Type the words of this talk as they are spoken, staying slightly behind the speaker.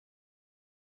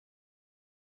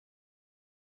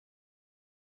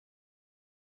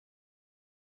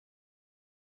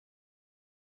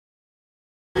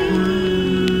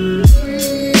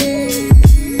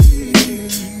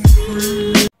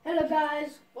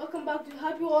back to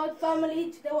Happy World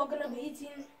Family. Today we're gonna be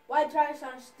eating white rice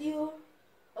and stew.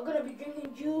 We're gonna be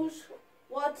drinking juice,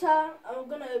 water, and we're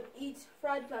gonna eat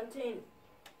fried plantain.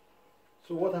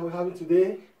 So what are we having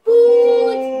today?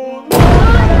 Food!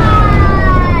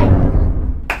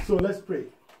 So let's pray.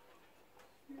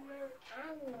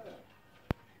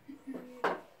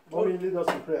 Mommy, lead us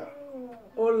in prayer.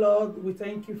 Oh Lord, we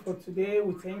thank you for today.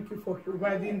 We thank you for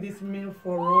providing this meal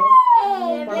for us.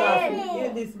 Father, as we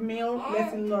eat this meal,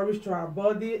 let it nourish to our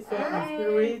body, soul, and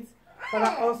spirit.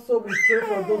 Father, also we pray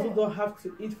for those who don't have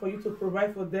to eat, for you to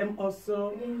provide for them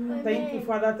also. Amen. Thank you,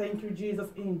 Father. Thank you, Jesus.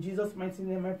 In Jesus' mighty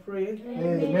name I pray.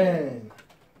 Amen.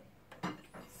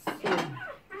 So,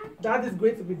 that is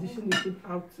going to be dishing the food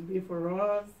out today for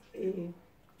us.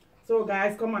 So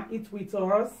guys, come and eat with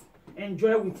us.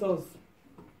 Enjoy with us.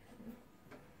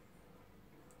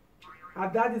 Our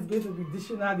dad is going to be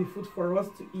dishing out the food for us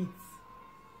to eat.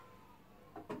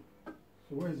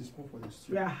 So where is the spoon for the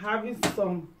stew? We are having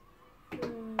some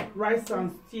rice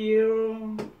and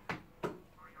stew.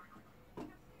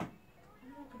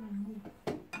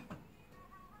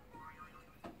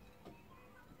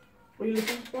 What are you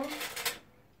looking for?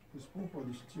 The spoon for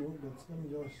the stew, but let me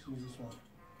just use this one.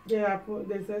 Yeah,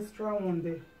 there's extra one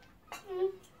there.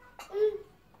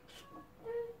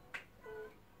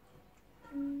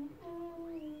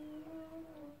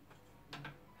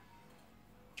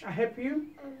 I help you?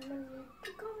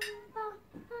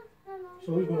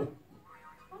 So who's going to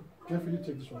carefully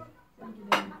take this one?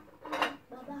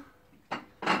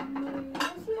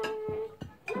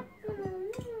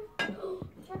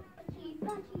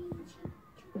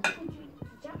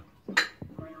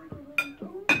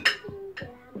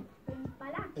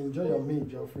 Enjoy your meal,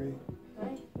 Geoffrey.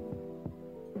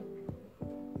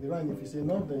 The right, if you say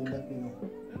no, then you let me know.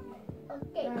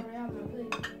 Okay. I have my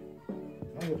plate.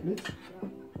 Have your plate?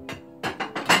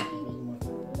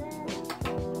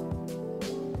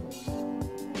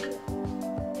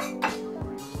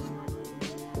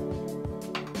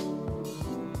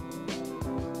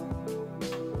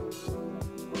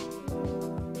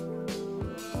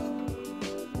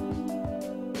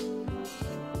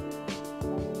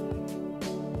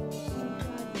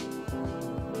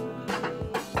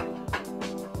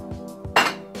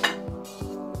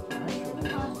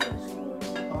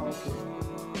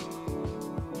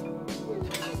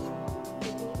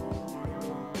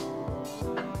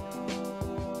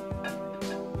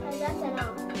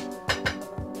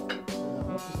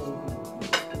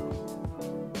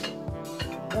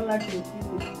 Don't like it.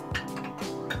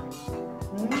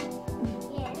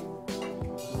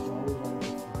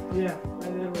 Yeah, I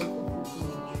never wait for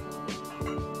food.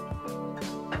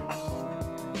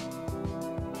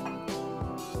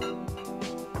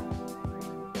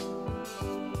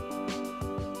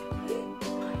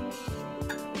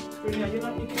 Are you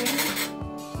not eating?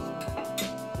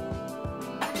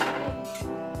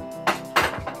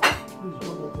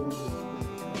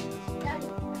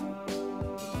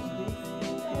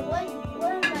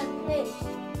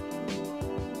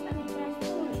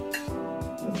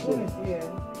 Yeah.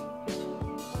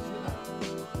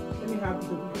 Let me have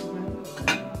the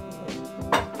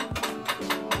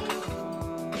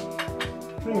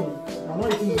I'm not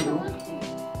eating you.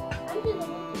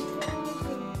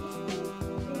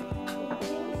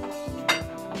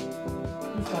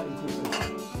 You start eating first.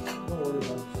 Don't worry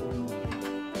about it.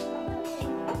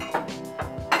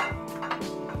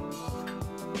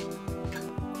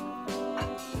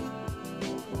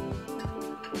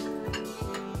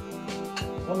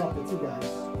 Bon appetit,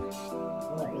 guys.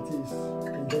 Bon appetit is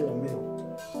enjoy your meal.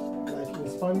 Like in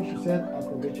Spanish, you said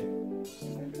aproveche.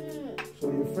 So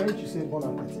in French, you say bon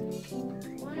appetit.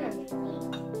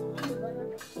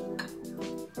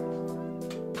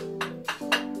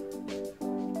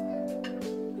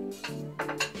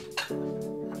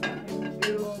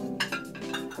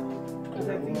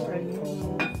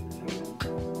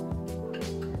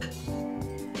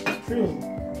 Stream.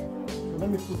 So let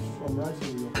me put some rice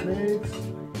in your plate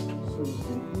so you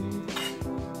can eat.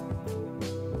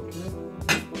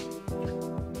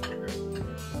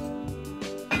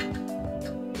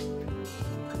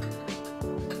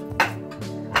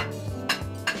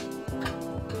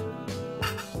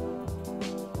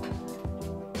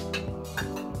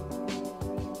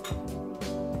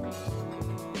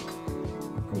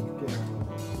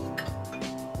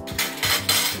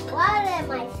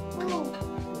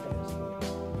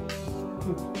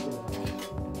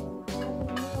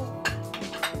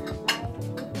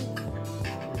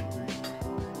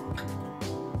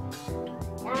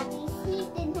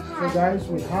 So guys,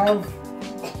 we have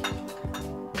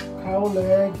cow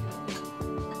leg,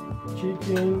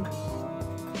 chicken,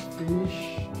 fish,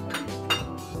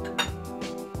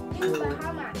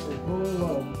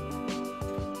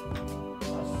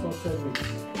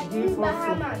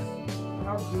 also. Bahamas.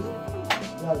 How good?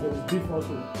 Yeah, there is beef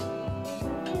also.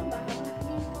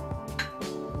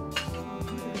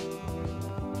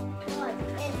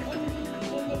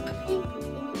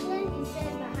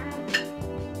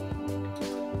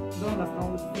 Don't understand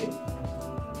what you say.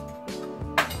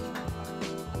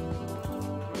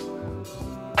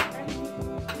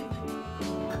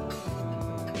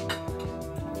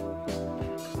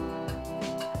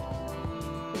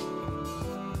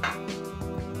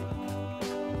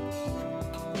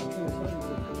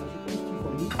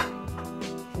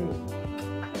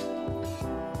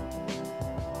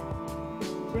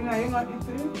 Trina, you not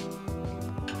eating?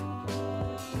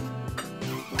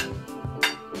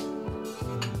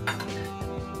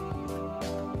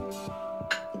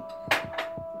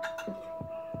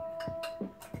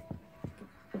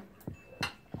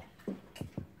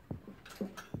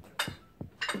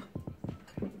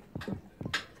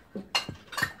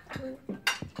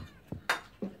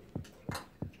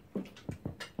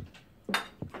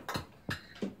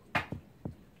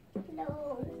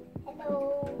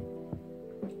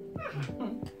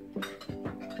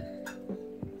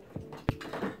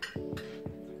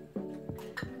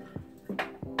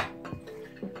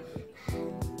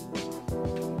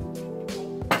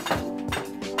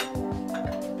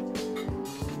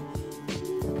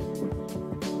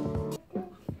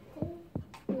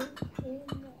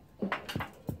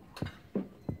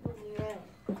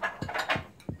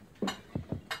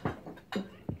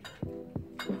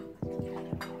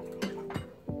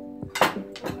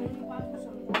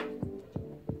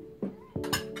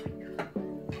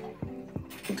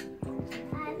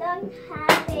 Don't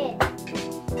have it.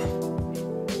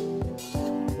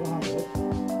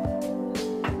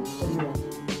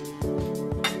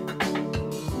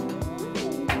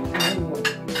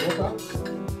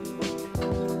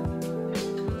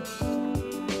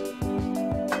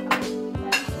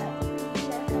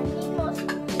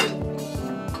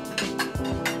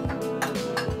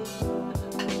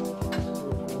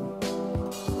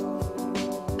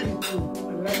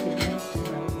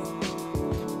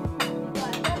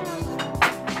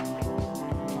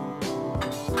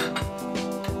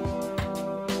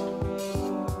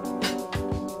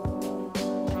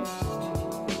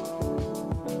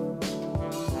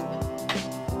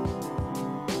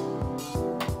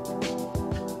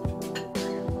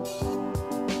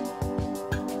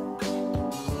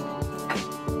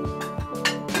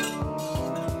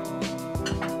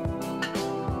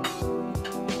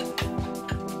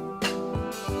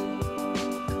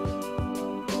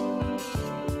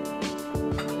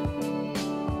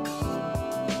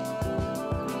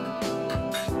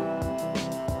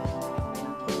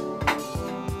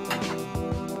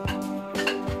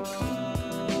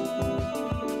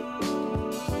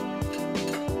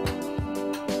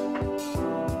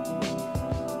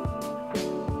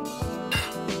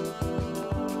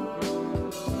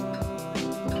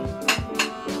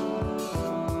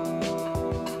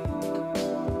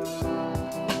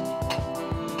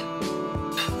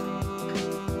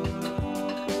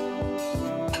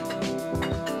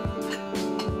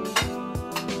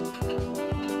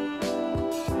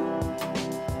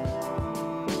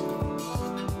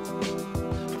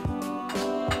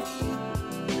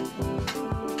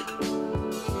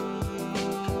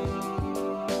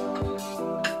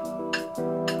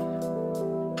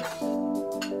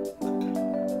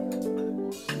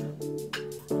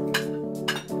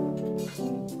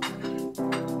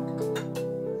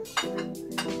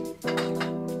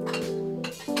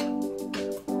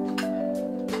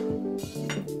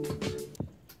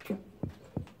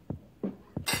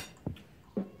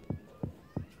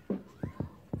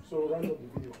 So round up the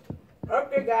video.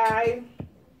 Okay, guys.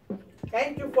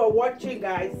 Thank you for watching,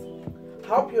 guys.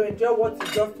 Hope you enjoy what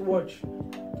you just watched.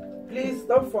 Please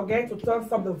don't forget to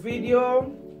thumbs up the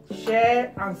video,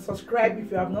 share, and subscribe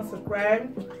if you have not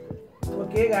subscribed.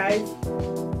 Okay, guys.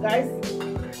 Guys,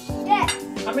 Yes.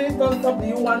 how many thumbs up do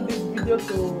you want this video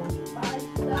to?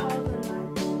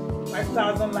 5,000.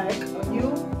 5,000 likes. And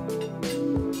you?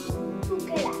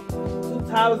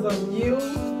 2,000. You?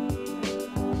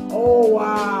 Oh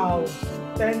wow,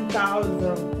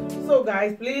 10,000. So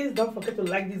guys, please don't forget to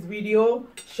like this video,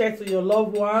 share to your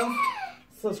loved ones,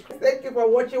 subscribe. Thank you for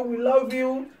watching. We love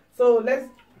you. So let's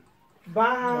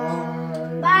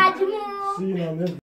bye. Bye. Bye. See you now.